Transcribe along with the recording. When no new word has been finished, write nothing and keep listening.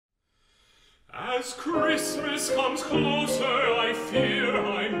As Christmas comes closer, I fear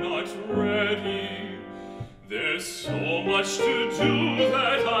I'm not ready. There's so much to do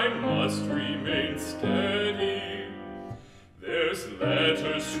that I must remain steady. There's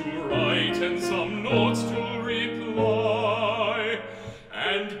letters to write and some notes to reply,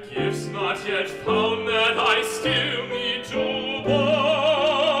 and gifts not yet found that I still need to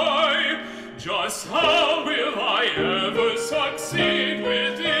buy. Just how will I ever succeed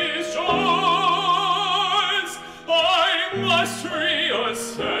with these joys? I must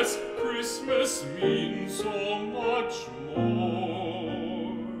reassess. Christmas means so much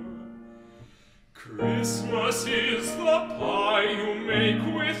more. Christmas is the pie you make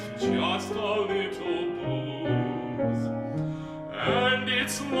with just a little booze, and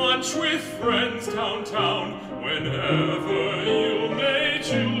it's lunch with friends downtown whenever you may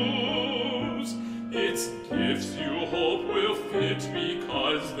choose. It's gifts you hope will fit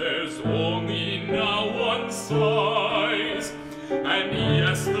because there's only now one size. And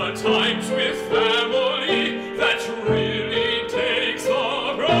yes, the times with family that really takes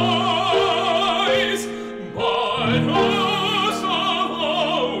a prize. But most of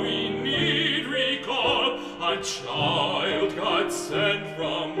all, we need recall a child God sent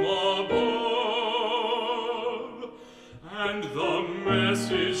from above, and the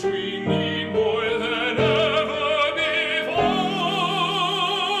message we need more than ever before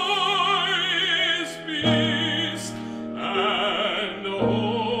is peace and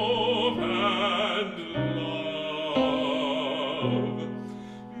hope and love.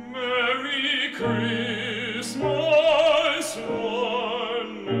 Merry Christmas.